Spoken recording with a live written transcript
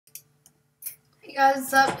Hey guys,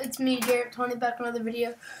 what's up? It's me, Garrett Tony, back with another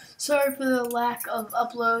video. Sorry for the lack of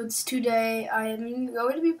uploads. Today I am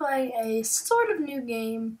going to be playing a sort of new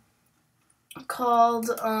game called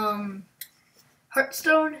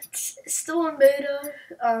Heartstone. It's still in beta.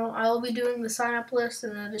 I'll be doing the sign up list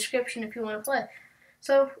in the description if you want to play.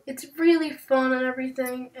 So it's really fun and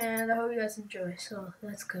everything, and I hope you guys enjoy. So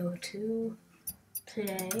let's go to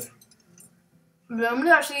today. I'm going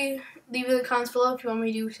to actually leave in the comments below if you want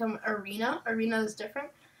me to do some arena. Arena is different.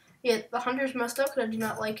 Yeah, the hunter's messed up because I do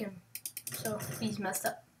not like him. So, he's messed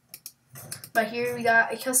up. But here we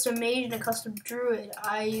got a custom mage and a custom druid.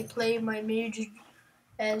 I play my mage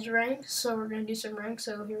as ranked, so we're going to do some rank.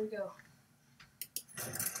 So, here we go.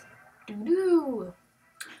 Doo-doo.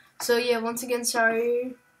 So, yeah, once again,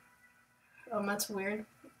 sorry. That's weird.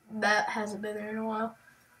 That hasn't been there in a while.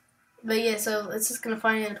 But, yeah, so let's just going to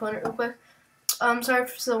find an opponent real quick.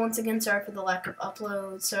 Once again, sorry for the lack of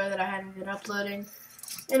uploads. Sorry that I haven't been uploading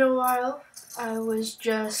in a while. I was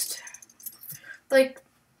just, like,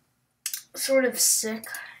 sort of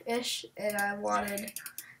sick-ish, and I wanted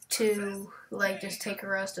to, like, just take a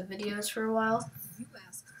rest of videos for a while.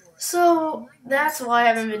 So, that's why I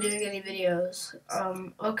haven't been doing any videos.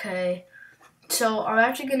 Okay. So, I'm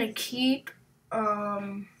actually gonna keep,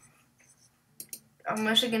 I'm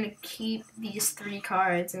actually going to keep these 3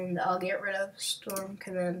 cards, and I'll get rid of Storm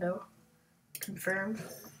Commando. Confirmed.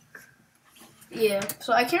 Yeah,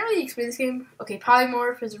 so I can't really explain this game. Okay,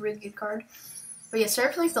 Polymorph is a really good card. But yeah,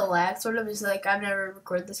 sorry for like the lag, sort of. Is like, I've never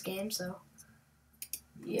recorded this game, so.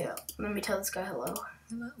 Yeah, let me tell this guy hello.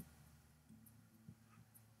 Hello.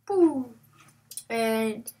 Boo!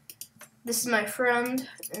 And this is my friend,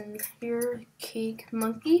 and here, Cake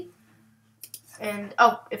Monkey. And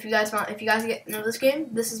if you guys know this game,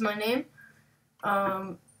 this is my name.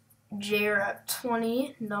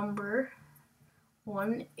 JRap20 number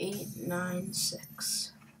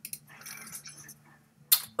 1896.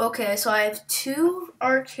 Okay, so I have 2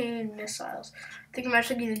 arcane missiles. I think I'm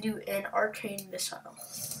actually gonna do an arcane missile.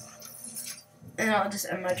 And I'll just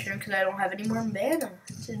end my turn because I don't have any more mana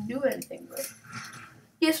to do anything with.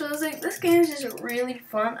 Yeah, so it's like, this game is just really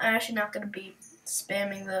fun. I'm actually not gonna be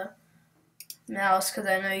spamming the mouse because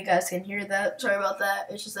I know you guys can hear that. Sorry about that.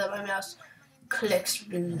 It's just that my mouse clicks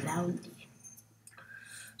really loudly.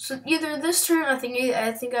 So either this turn, I think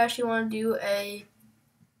I actually want to do a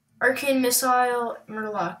arcane missile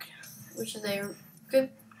Murloc, which is a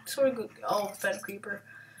good sort of good fed creeper.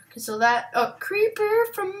 Okay, so that creeper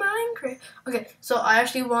from Minecraft. Okay, so I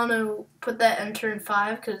actually want to put that in turn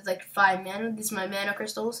 5 because it's like 5 mana. These are my mana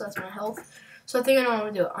crystals, so that's my health. So I think I know what I'm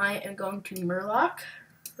gonna do. I am going to Murloc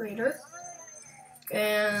Raider.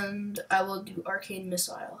 And I will do Arcane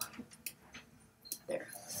Missile. There.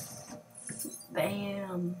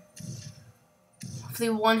 Bam. Hopefully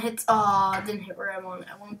one hits. Aw, it didn't hit where I wanted.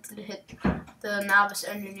 I wanted to hit the Novice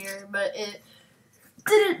Engineer, but it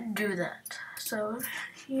didn't do that. So,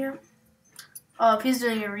 yeah. He's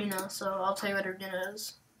doing Arena, so I'll tell you what Arena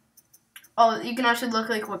is. You can actually look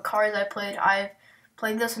like what cards I played. I've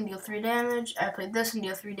played this and deal 3 damage. I played this and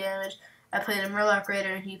deal 3 damage. I played a Murloc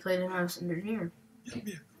Raider and he played a Novice Engineer.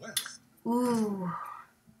 Ooh.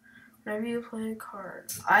 Whenever you play a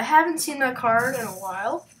card. I haven't seen that card in a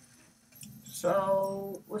while.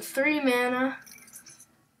 So, with 3 mana,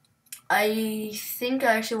 I think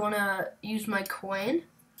I actually want to use my coin.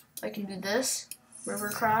 I can do this. River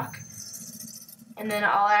Croc. And then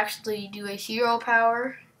I'll actually do a hero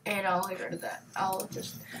power. And I'll get rid of that. I'll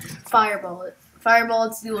just fireball it. Fireball,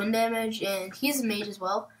 it's doing damage. And he's a mage as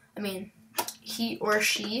well. I mean, he or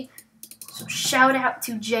she. So shout out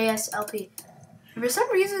to JSLP. For some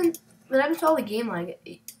reason, that happens to all the game lag.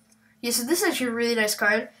 Yeah, so this is actually a really nice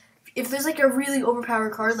card. If there's like a really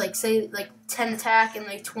overpowered card, like say like 10 attack and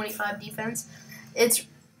like 25 defense, it's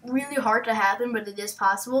really hard to happen, but it is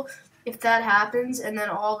possible. If that happens, and then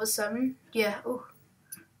all of a sudden, yeah, oh,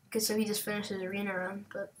 okay, so he just finished his arena run,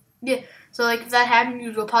 but yeah, so like if that happened,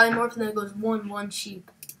 you go polymorph and then it goes 1/1 sheep,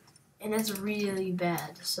 and that's really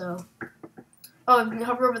bad. So. Oh, I can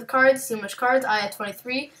hover over the cards, see how much cards. I have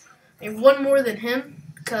 23. I have 1 more than him,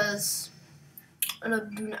 because I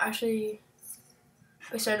actually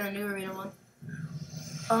I started a new arena one.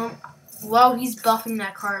 Wow, he's buffing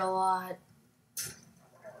that card a lot.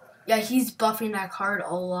 Yeah, he's buffing that card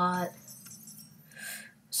a lot.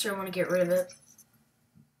 So I want to get rid of it.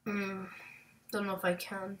 Don't know if I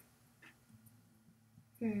can.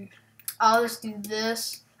 I'll just do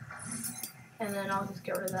this, and then I'll just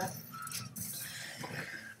get rid of that.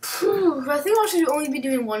 I think I should only be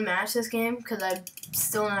doing 1 match this game because I'm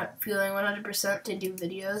still not feeling 100% to do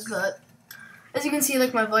videos, but As you can see,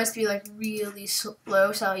 like my voice be like really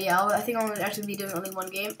slow. So yeah, I think I'll actually be doing only one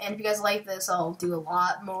game. And if you guys like this, I'll do a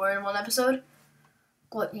lot more in one episode.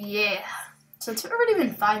 But yeah, so it's already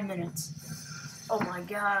been 5 minutes. Oh my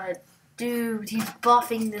god, dude, he's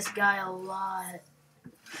buffing this guy a lot.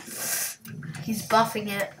 He's buffing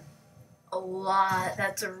it a lot.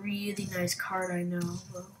 That's a really nice card, I know.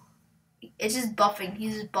 It's just buffing.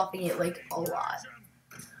 He's just buffing it like a lot.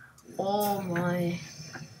 Oh my.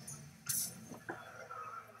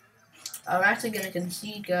 I'm actually gonna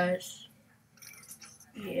concede, guys.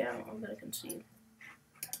 Yeah, I'm gonna concede.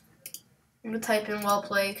 I'm gonna type in well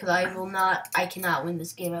played because I cannot win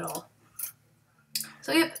this game at all.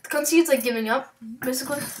 So yeah, concede's like giving up,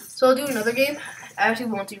 basically. So I'll do another game. I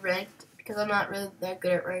actually won't do ranked because I'm not really that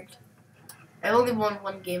good at ranked. I've only won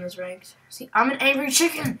one game as ranked. See, I'm an angry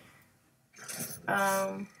chicken!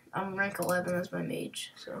 I'm rank 11 as my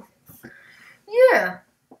mage, so. Yeah!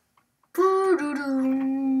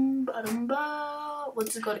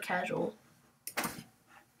 Let's just go to casual.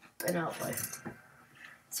 And I'll play.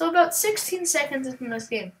 So about 16 seconds into this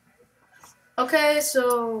game. Okay,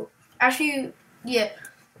 so actually, yeah.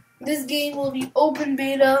 This game will be open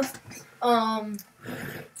beta,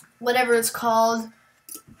 whatever it's called,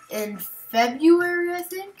 in February, I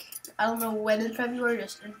think. I don't know when in February,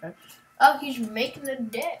 just in February. Oh, he's making the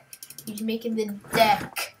deck. He's making the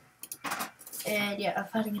deck. And yeah, I'm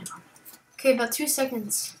fighting it. Okay, about 2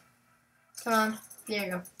 seconds. Come on. There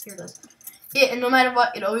you go. Here it is. Yeah, and no matter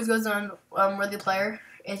what, it always goes on worthy player.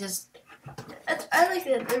 It just, I like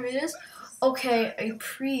it. There it is. Okay, a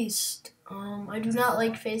priest. I do not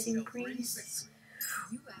like facing priests.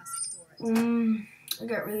 I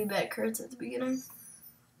got really bad cards at the beginning.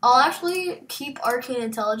 I'll actually keep Arcane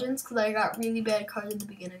Intelligence because I got really bad cards at the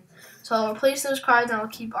beginning. So I'll replace those cards and I'll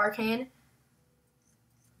keep Arcane.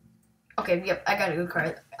 Okay, yep, I got a good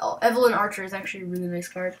card. Evelyn Archer is actually a really nice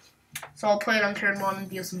card. So I'll play it on turn 1 and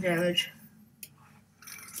deal some damage.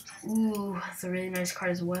 Ooh, that's a really nice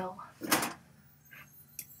card as well.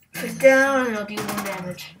 Put it down and I'll deal 1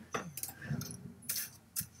 damage.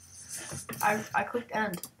 I clicked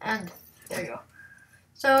end. End. There you go.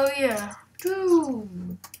 So yeah.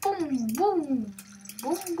 Boom. Boom. Boom.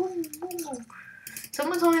 Boom. Boom. Boom. Boom.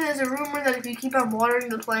 Someone told me there's a rumor that if you keep on watering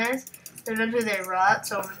the plants, eventually they rot,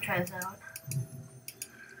 so I'm gonna try this out.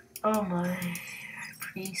 Oh my.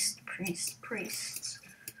 Priests.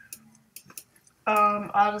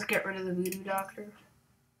 I'll just get rid of the voodoo doctor.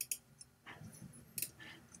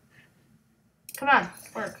 Come on,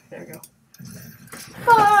 work. There we go.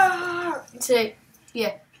 Ah! Say,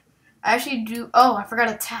 yeah. I actually do. Oh, I forgot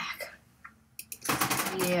attack.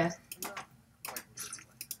 Yeah.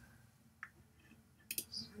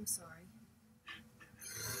 I'm sorry.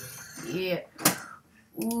 Yeah.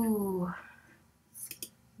 Ooh.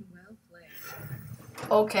 Well played.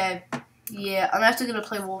 Okay. Yeah, I'm actually gonna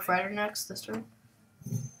play Wolf Rider next this turn.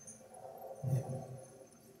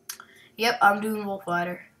 Yep, I'm doing Wolf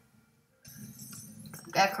Rider.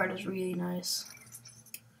 That card is really nice.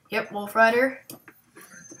 Yep, Wolf Rider.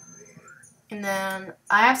 And then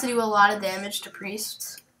I have to do a lot of damage to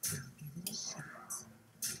priests.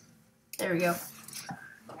 There we go.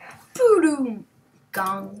 Doo-doo.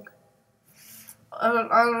 Gong. I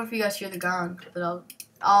don't know if you guys hear the gong, but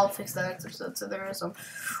I'll fix that next episode. So there is some.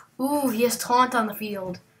 Ooh, he has taunt on the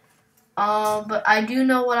field. But I do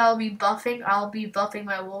know what I'll be buffing. I'll be buffing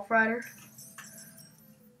my Wolf Rider.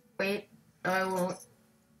 Wait, no, I won't.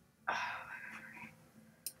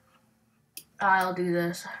 I'll do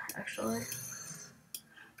this actually.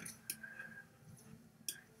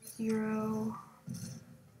 Hero.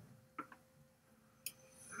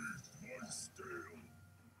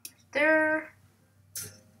 There.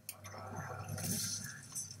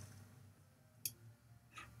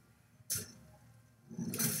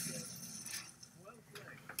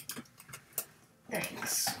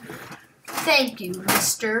 Thanks. Thank you,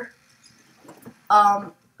 mister.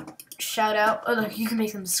 Shout out. Oh, look, you can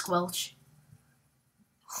make him squelch.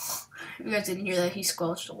 You guys didn't hear that. He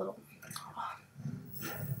squelched a little.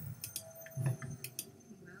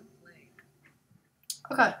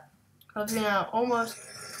 Okay. I was gonna almost.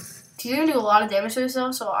 He's gonna do a lot of damage to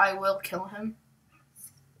himself, so I will kill him.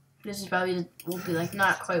 This is probably will be like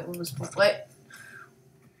not quite what was supposed.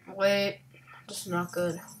 Wait. This is not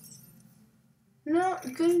good.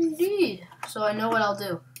 Not good indeed. So I know what I'll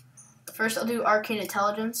do. First, I'll do Arcane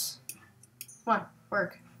Intelligence. Come on,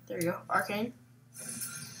 work. There you go, Arcane.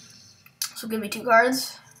 So give me 2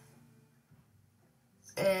 cards.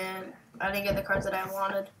 And I didn't get the cards that I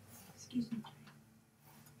wanted. Excuse me.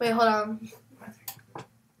 Wait, hold on.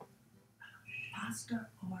 Pasta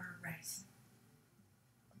or rice?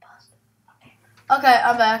 Pasta. Okay. Okay,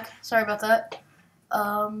 I'm back. Sorry about that.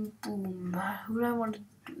 Boom. Who do I want to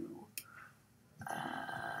do?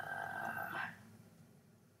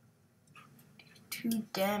 2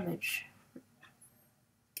 damage.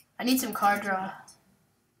 I need some card draw.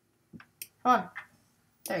 Come on.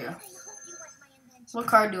 There you go. What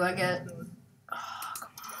card do I get? Oh,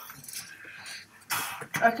 come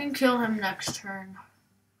on. I can kill him next turn.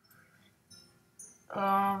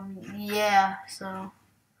 Yeah, so.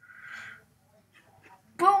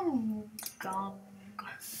 Boom! Gong.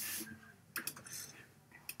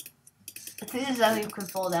 I think this is how you can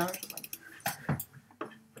fall down or something.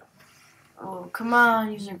 Oh, come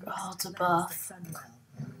on, user. Oh, it's a buff.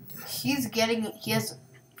 He has.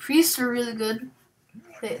 Priests are really good.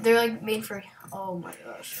 They're like made for. Oh my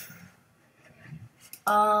gosh.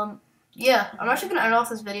 Yeah, I'm actually gonna end off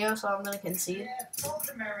this video, so I'm gonna concede.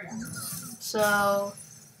 So,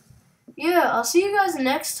 yeah, I'll see you guys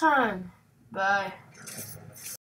next time. Bye.